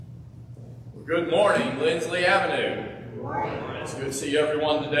Good morning, Lindsley Avenue. Good morning. It's good to see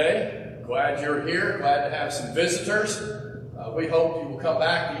everyone today. Glad you're here. Glad to have some visitors. We hope you will come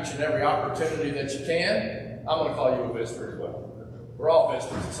back each and every opportunity that you can. I'm going to call you a visitor as well. We're all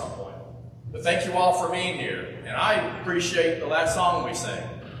visitors at some point. But thank you all for being here. And I appreciate the last song we sang.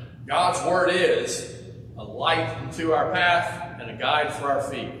 God's Word is a light unto our path and a guide for our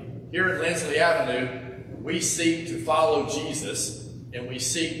feet. Here at Lindsley Avenue, we seek to follow Jesus, and we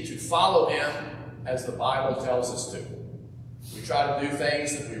seek to follow him as the Bible tells us to. We try to do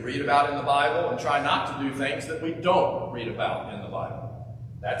things that we read about in the Bible and try not to do things that we don't read about in the Bible.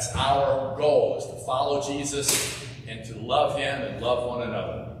 That's our goal, is to follow Jesus and to love him and love one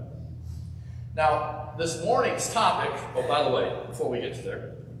another. Now, this morning's topic, oh, by the way, before we get to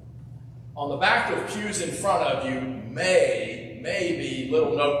there, on the back of pews in front of you may be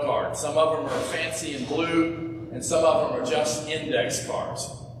little note cards. Some of them are fancy and blue, and some of them are just index cards.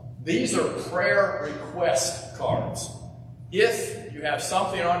 These are prayer request cards. If you have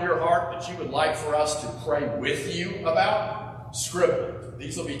something on your heart that you would like for us to pray with you about, scribble it.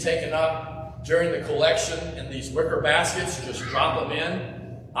 These will be taken up during the collection in these wicker baskets. Just drop them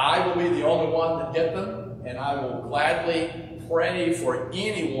in. I will be the only one to get them, and I will gladly pray for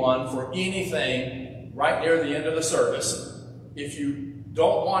anyone, for anything, right near the end of the service. If you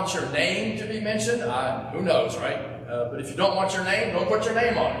don't want your name to be mentioned, who knows, right? But if you don't want your name, don't put your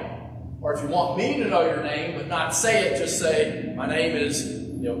name on it. Or if you want me to know your name but not say it, just say, my name is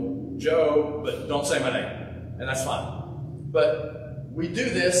Joe, but don't say my name. And that's fine. But we do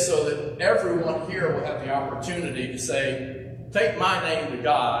this so that everyone here will have the opportunity to say, take my name to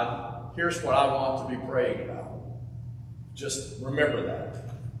God. Here's what I want to be praying about. Just remember that.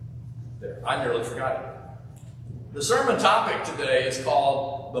 There, I nearly forgot it. The sermon topic today is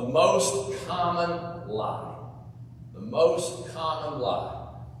called The Most Common Lie. The most common lie.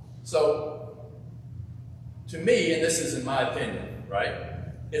 So, to me, and this is in my opinion, right?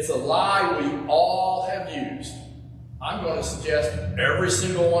 It's a lie we all have used. I'm going to suggest every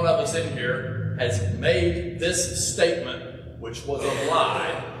single one of us in here has made this statement, which was a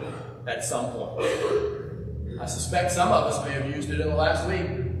lie, at some point. I suspect some of us may have used it in the last week.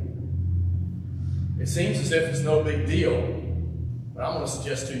 It seems as if it's no big deal, but I'm going to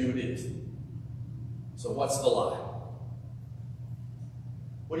suggest to you it is. So what's the lie?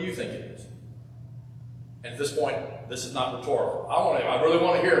 What do you think it is? And at this point, this is not rhetorical. I really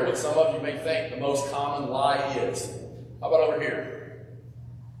want to hear what some of you may think the most common lie is. How about over here?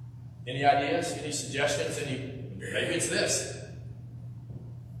 Any ideas? Any suggestions? Maybe it's this.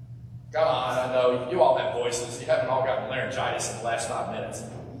 Come on, I know you all have voices. You haven't all gotten laryngitis in the last 5 minutes.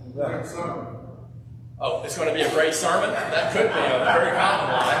 Oh, it's going to be a great sermon? That could be a very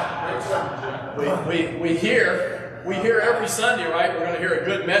common lie. We hear every Sunday, right? We're going to hear a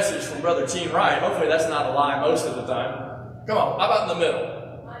good message from Brother Wright. Hopefully that's not a lie most of the time. Come on, how about in the middle?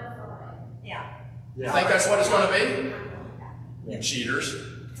 Yeah. You think that's what it's going to be? You cheaters.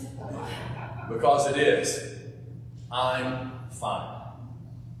 Because it is. I'm fine.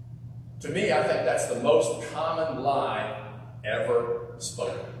 To me, I think that's the most common lie ever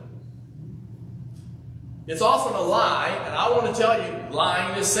spoken. It's often a lie, and I want to tell you,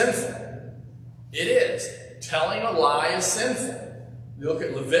 lying is sinful. It is. Telling a lie is sinful. You look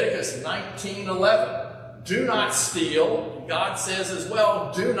at Leviticus 19:11. Do not steal. God says as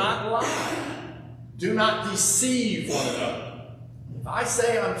well, do not lie. Do not deceive one another. If I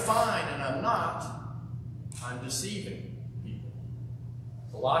say I'm fine and I'm not, I'm deceiving people.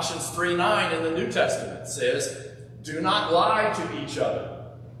 Colossians 3:9 in the New Testament says, do not lie to each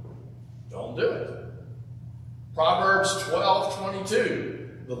other. Don't do it. Proverbs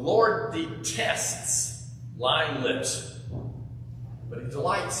 12:22. The Lord detests lying lips, but he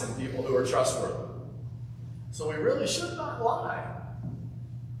delights in people who are trustworthy. So we really should not lie.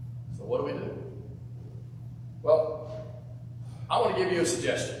 So what do we do? Well, I want to give you a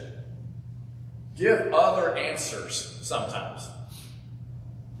suggestion. Give other answers sometimes.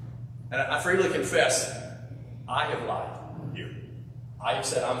 And I freely confess, I have lied here. I have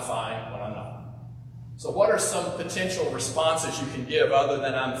said I'm fine when I'm not. So what are some potential responses you can give other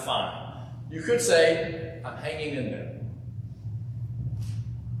than I'm fine? You could say, I'm hanging in there.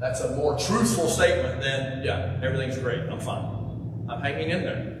 That's a more truthful statement than, yeah, everything's great, I'm fine. I'm hanging in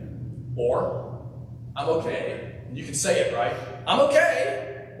there. Or, I'm okay. And you can say it, right? I'm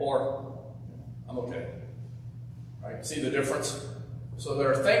okay. Or, I'm okay. Right? See the difference? So there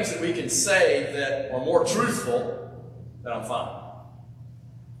are things that we can say that are more truthful than I'm fine.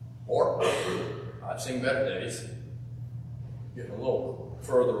 Or, I've seen better days. Getting a little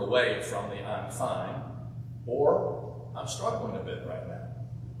further away from the I'm fine. Or, I'm struggling a bit right now.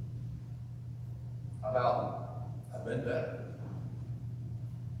 about, I've been better?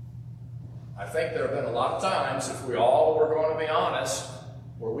 I think there have been a lot of times, if we all were going to be honest,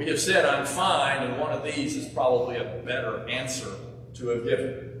 where we have said, I'm fine, and one of these is probably a better answer to have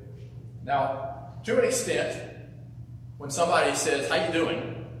given. Now, to an extent, when somebody says, how you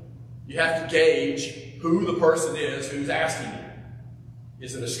doing? You have to gauge who the person is who's asking you.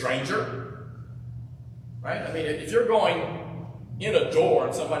 Is it a stranger? Right? I mean, if you're going in a door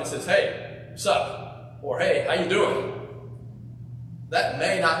and somebody says, hey, what's up? Or hey, how you doing? That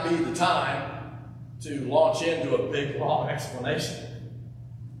may not be the time to launch into a big, long explanation.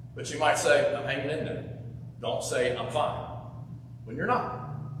 But you might say, I'm hanging in there. Don't say, I'm fine, when you're not.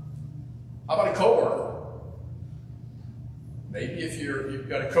 How about a coworker? Maybe if you've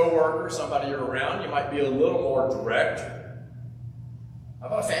got a coworker, somebody you're around, you might be a little more direct. How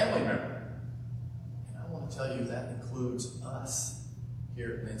about a family member? And I want to tell you that includes us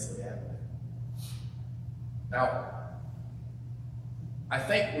here at Minsley Avenue. Now, I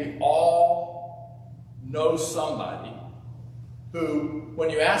think we all know somebody who, when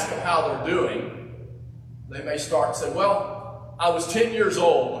you ask them how they're doing, they may start and say, well, I was 10 years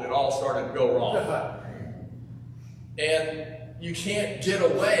old when it all started to go wrong. And you can't get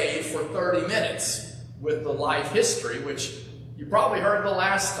away for 30 minutes with the life history, which you probably heard the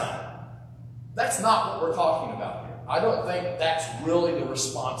last time. That's not what we're talking about here. I don't think that's really the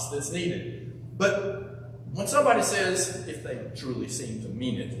response that's needed. But when somebody says, if they truly seem to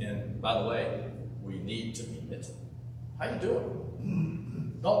mean it, and by the way, we need to mean it, how you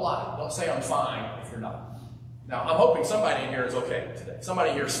doing? Don't lie. Don't say I'm fine if you're not. Now, I'm hoping somebody in here is okay today.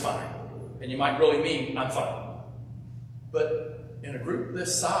 Somebody here is fine. And you might really mean I'm fine. But in a group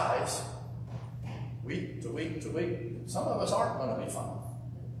this size, week to week to week, some of us aren't going to be fine.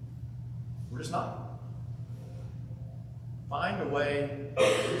 We're just not. Find a way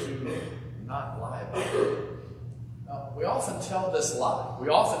to not lie about it. Now, we often tell this lie. We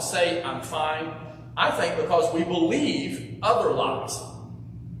often say, I'm fine, I think because we believe other lies.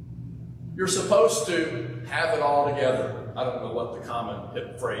 You're supposed to have it all together. I don't know what the common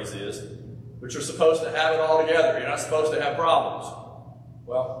hip phrase is, but you're supposed to have it all together. You're not supposed to have problems.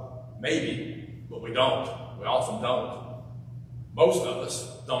 Well, maybe, but we don't. We often don't. Most of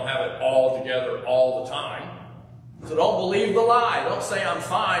us don't have it all together all the time. So don't believe the lie. Don't say I'm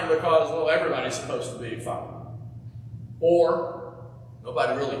fine because, well, everybody's supposed to be fine. Or,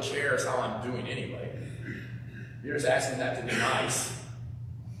 nobody really cares how I'm doing anyway. You're just asking that to be nice.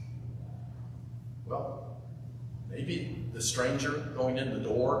 Well, maybe the stranger going in the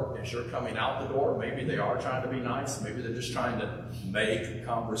door as you're coming out the door, maybe they are trying to be nice. Maybe they're just trying to make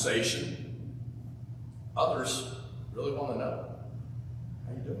conversation. Others really want to know,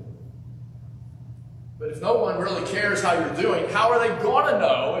 how you doing? But if no one really cares how you're doing, how are they going to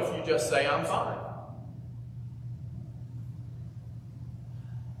know if you just say, I'm fine?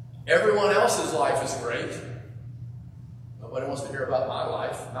 Everyone else's life is great. Nobody wants to hear about my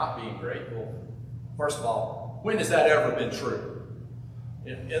life not being great. Well, first of all, when has that ever been true?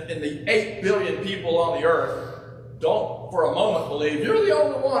 In the 8 billion people on the earth, don't for a moment believe you're the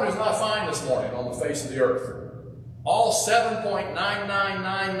only one who's not fine this morning on the face of the earth. All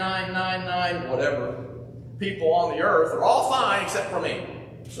 7.999999 whatever people on the earth are all fine except for me.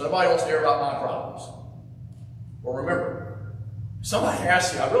 So nobody wants to hear about my problems. Well, remember, if somebody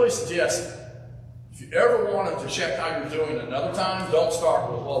asks you, I really suggest if you ever wanted to check how you're doing another time, don't start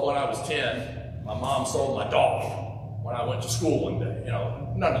with, well, when I was 10, my mom sold my dog when I went to school one day. You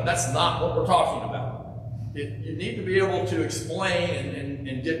know, no, that's not what we're talking about. You need to be able to explain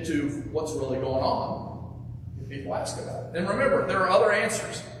and get to what's really going on if people ask about it. And remember, there are other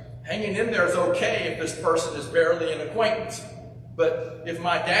answers. Hanging in there is okay if this person is barely an acquaintance. But if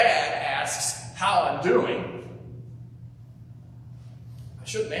my dad asks how I'm doing, I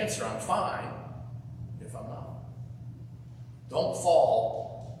shouldn't answer I'm fine if I'm not. Don't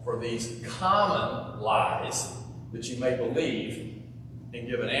fall for these common lies that you may believe and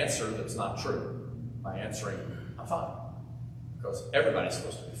give an answer that's not true by answering I'm fine. Because everybody's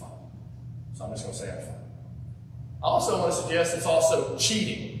supposed to be fine. So I'm just going to say I'm fine. I also want to suggest it's also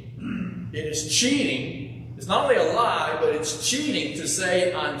cheating. It is cheating. It's not only a lie, but it's cheating to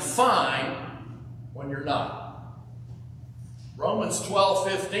say I'm fine when you're not. Romans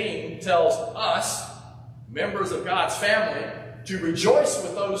 12:15 tells us, members of God's family, to rejoice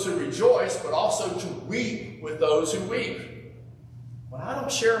with those who rejoice, but also to weep with those who weep. When I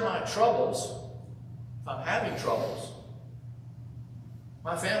don't share my troubles, if I'm having troubles,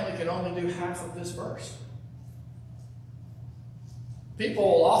 my family can only do half of this verse. People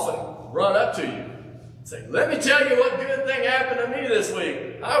will often run up to you and say, let me tell you what good thing happened to me this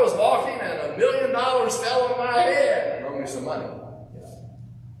week. I was walking and $1 million fell on my head. Loan me some money.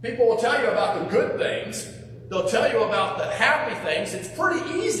 People will tell you about the good things. They'll tell you about the happy things. It's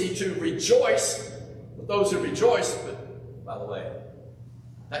pretty easy to rejoice with those who rejoice. But, by the way,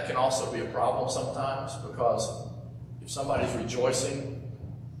 that can also be a problem sometimes, because if somebody's rejoicing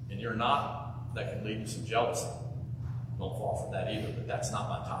and you're not, that can lead to some jealousy. Don't fall for that either, but that's not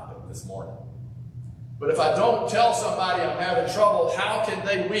my topic this morning. But if I don't tell somebody I'm having trouble, how can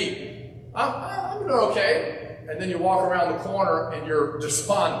they weep? I'm doing okay. And then you walk around the corner and you're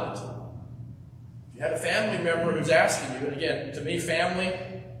despondent. If you had a family member who's asking you, and again, to me, family,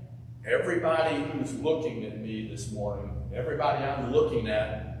 everybody who's looking at me this morning, everybody I'm looking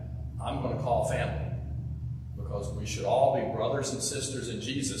at, I'm going to call family. Because we should all be brothers and sisters in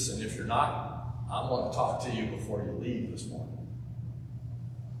Jesus. And if you're not, I want to talk to you before you leave this morning.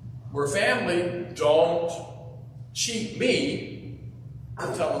 We're family. Don't cheat me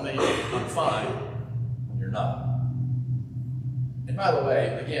for telling me I'm fine when you're not. And by the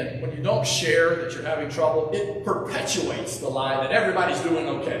way, again, when you don't share that you're having trouble, it perpetuates the lie that everybody's doing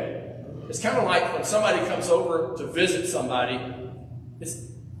okay. It's kind of like when somebody comes over to visit somebody,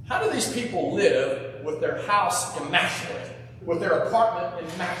 how do these people live with their house immaculate, with their apartment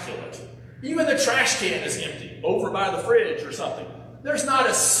immaculate? Even the trash can is empty, over by the fridge or something. There's not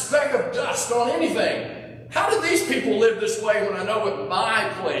a speck of dust on anything. How do these people live this way when I know what my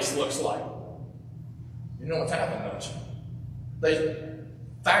place looks like? You know what's happened, don't you? The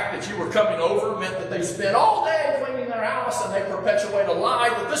fact that you were coming over meant that they spent all day cleaning their house, and they perpetuate a lie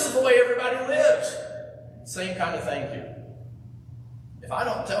that this is the way everybody lives. Same kind of thing here. If I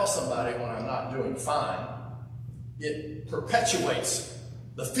don't tell somebody when I'm not doing fine, it perpetuates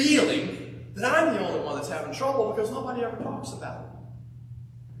the feeling that I'm the only one that's having trouble, because nobody ever talks about it.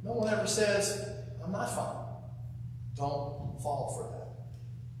 No one ever says, I'm not fine. Don't fall for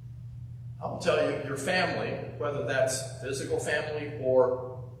that. I will tell you, your family, whether that's physical family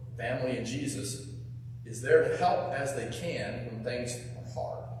or family in Jesus, is there to help as they can when things are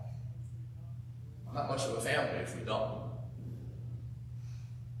hard. I'm not much of a family if we don't.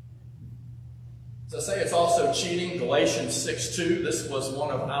 As I say, it's also cheating. Galatians 6:2. This was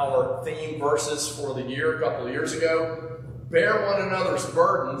one of our theme verses for the year a couple of years ago. Bear one another's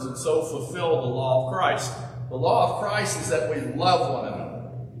burdens and so fulfill the law of Christ. The law of Christ is that we love one another.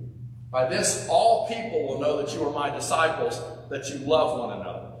 By this, all people will know that you are my disciples, that you love one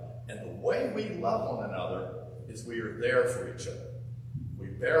another. And the way we love one another is we are there for each other. We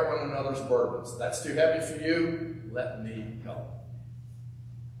bear one another's burdens. That's too heavy for you. Let me help.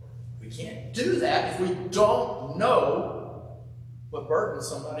 We can't do that if we don't know what burden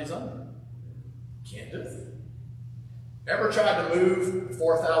somebody's under. Can't do it. Ever tried to move a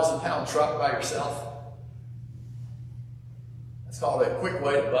 4,000-pound truck by yourself? That's called a quick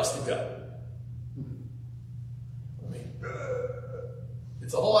way to bust a gut. I mean,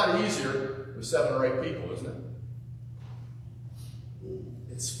 it's a whole lot easier with 7 or 8 people, isn't it?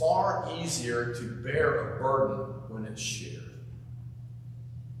 It's far easier to bear a burden when it's shared.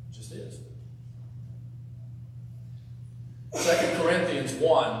 It just is. 2 Corinthians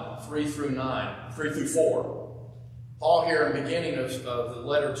 1, 3 through 4. Paul here in the beginning of the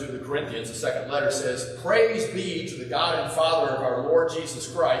letter to the Corinthians, the second letter, says, Praise be to the God and Father of our Lord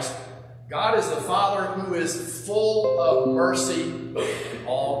Jesus Christ. God is the Father who is full of mercy and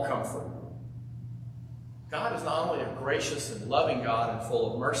all comfort. God is not only a gracious and loving God and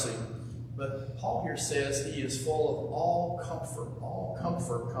full of mercy, but Paul here says he is full of all comfort. All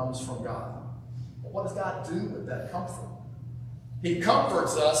comfort comes from God. But what does God do with that comfort? He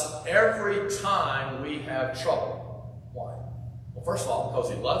comforts us every time we have trouble. Why? Well, first of all,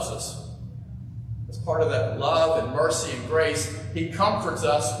 because he loves us. As part of that love and mercy and grace, he comforts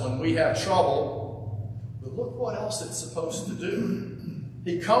us when we have trouble. But look what else it's supposed to do.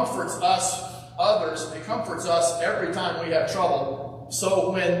 He comforts us, others. He comforts us every time we have trouble.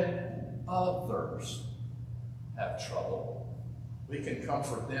 So when others have trouble, we can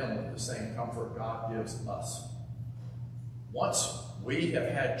comfort them with the same comfort God gives us. Once we have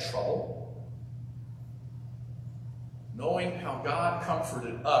had trouble, knowing how God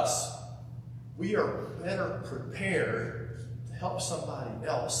comforted us, we are better prepared to help somebody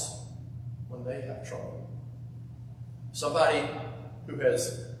else when they have trouble. Somebody who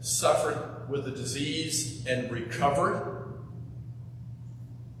has suffered with a disease and recovered,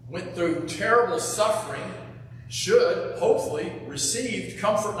 went through terrible suffering, should hopefully receive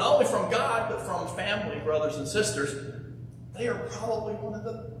comfort not only from God, but from family, brothers and sisters. They are probably one of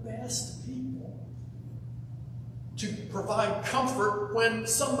the best people to provide comfort when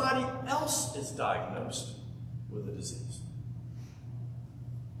somebody else is diagnosed with a disease.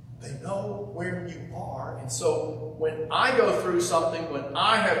 They know where you are. And so when I go through something, when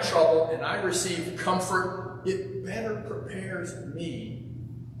I have trouble and I receive comfort, it better prepares me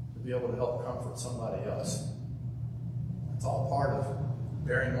to be able to help comfort somebody else. It's all part of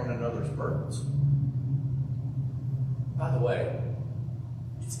bearing one another's burdens. By the way,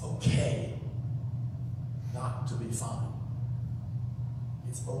 it's okay not to be fine.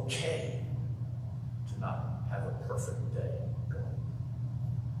 It's okay to not have a perfect day going.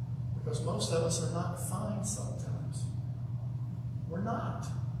 Because most of us are not fine sometimes. We're not.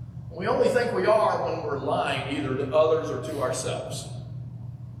 And we only think we are when we're lying either to others or to ourselves.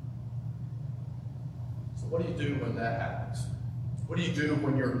 So what do you do when that happens? What do you do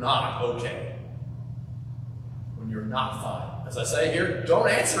when you're not okay? When you're not fine? As I say here, don't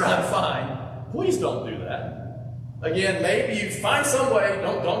answer I'm fine. Please don't do that. Again, maybe you find some way,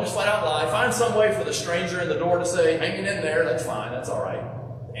 don't just flat out lie, find some way for the stranger in the door to say, hanging in there, that's fine, that's all right.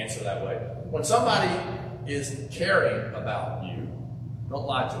 Answer that way. When somebody is caring about you, don't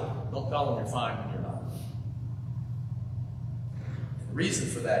lie to them. Don't tell them you're fine when you're not. The reason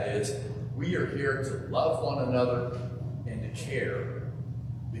for that is we are here to love one another and to care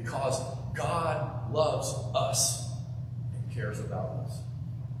because God loves us and cares about us.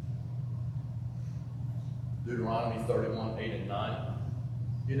 Deuteronomy 31, 8 and 9.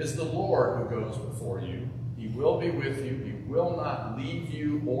 It is the Lord who goes before you. He will be with you. He will not leave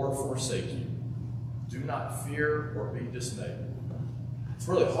you or forsake you. Do not fear or be dismayed. It's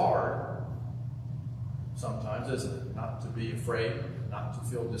really hard sometimes, isn't it? Not to be afraid, not to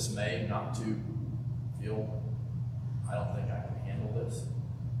feel dismayed, not to feel, I don't think I can handle this.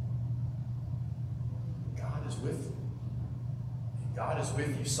 God is with you. God is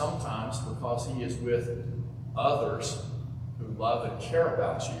with you sometimes because He is with others who love and care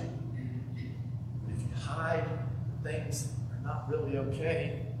about you. But if you hide things that are not really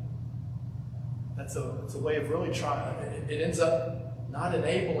okay, that's a way of really trying. It ends up not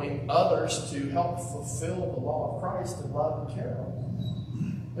enabling others to help fulfill the law of Christ and love and care.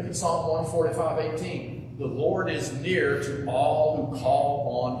 Look at Psalm 145, 18. The Lord is near to all who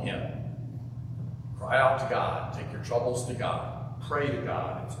call on Him. Cry out to God. Take your troubles to God. Pray to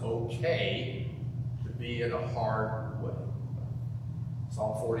God. It's okay to be in a hard way.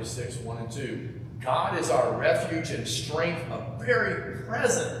 Psalm 46, 1 and 2. God is our refuge and strength, a very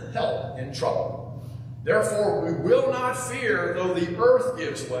present help in trouble. Therefore we will not fear, though the earth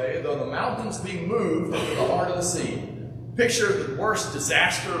gives way, though the mountains be moved into the heart of the sea. Picture the worst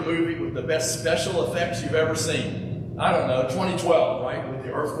disaster movie with the best special effects you've ever seen. I don't know, 2012, right? With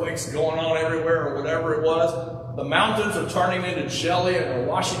the earthquakes going on everywhere or whatever it was. The mountains are turning into jelly and are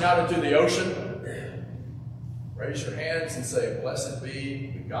washing out into the ocean. Raise your hands and say, blessed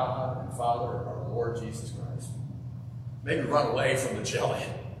be the God and Father of our Lord Jesus Christ. Maybe run away from the jelly.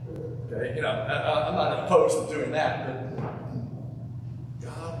 Okay, I'm not opposed to doing that, but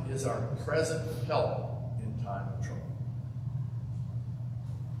God is our present help in time of trouble.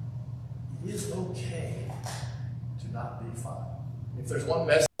 It is okay to not be fine. If there's one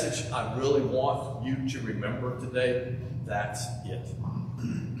message I really want you to remember today, that's it.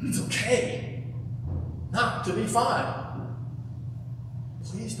 It's okay not to be fine.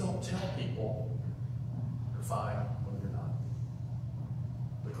 Please don't tell people you're fine when you're not.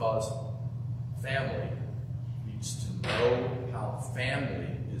 Because family needs to know how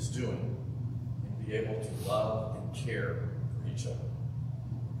family is doing and be able to love and care for each other.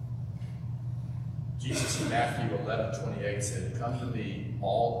 Jesus in Matthew 11:28 said, come to me,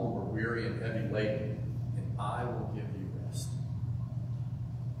 all who are weary and heavy laden, and I will give you rest.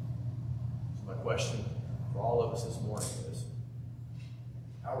 So my question for all of us this morning is,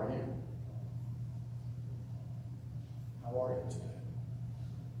 how are you? How are you today?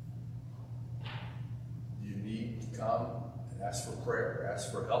 Do you need to come and ask for prayer,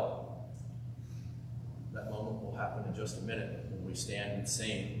 ask for help? That moment will happen in just a minute. When we stand and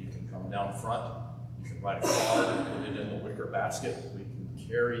sing, you can come down front. You can write a card and put it in the wicker basket. We can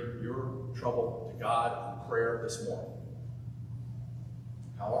carry your trouble to God in prayer this morning.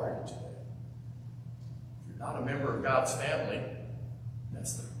 How are you today? If you're not a member of God's family,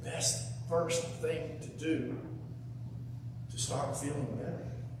 that's the best first thing to do to start feeling better.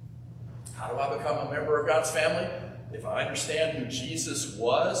 How do I become a member of God's family? If I understand who Jesus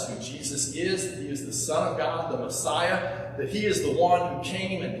was, who Jesus is, that He is the Son of God, the Messiah, that He is the one who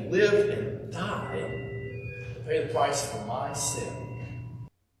came and lived and died to pay the price for my sin.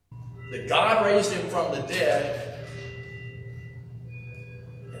 That God raised Him from the dead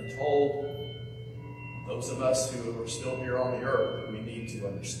and told those of us who are still here on the earth that we need to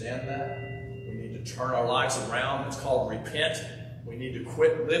understand that. We need to turn our lives around. It's called repent. We need to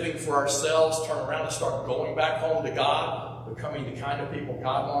quit living for ourselves, turn around and start going back home to God, becoming the kind of people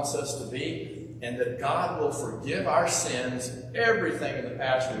God wants us to be, and that God will forgive our sins, everything in the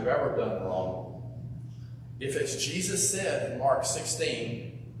past we've ever done wrong. If, as Jesus said in Mark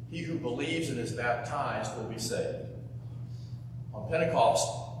 16, he who believes and is baptized will be saved. On Pentecost,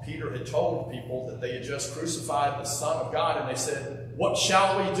 Peter had told people that they had just crucified the Son of God, and they said, "What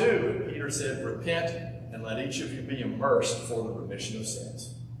shall we do?" And Peter said, "Repent and let each of you be immersed for the remission of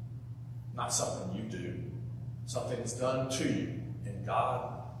sins." Not something you do, something that's done to you. And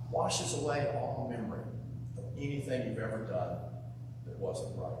God washes away all memory of anything you've ever done that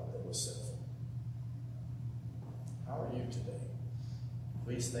wasn't right, that was sinful. How are you today?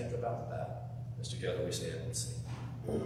 Please think about that as together we stand and sing.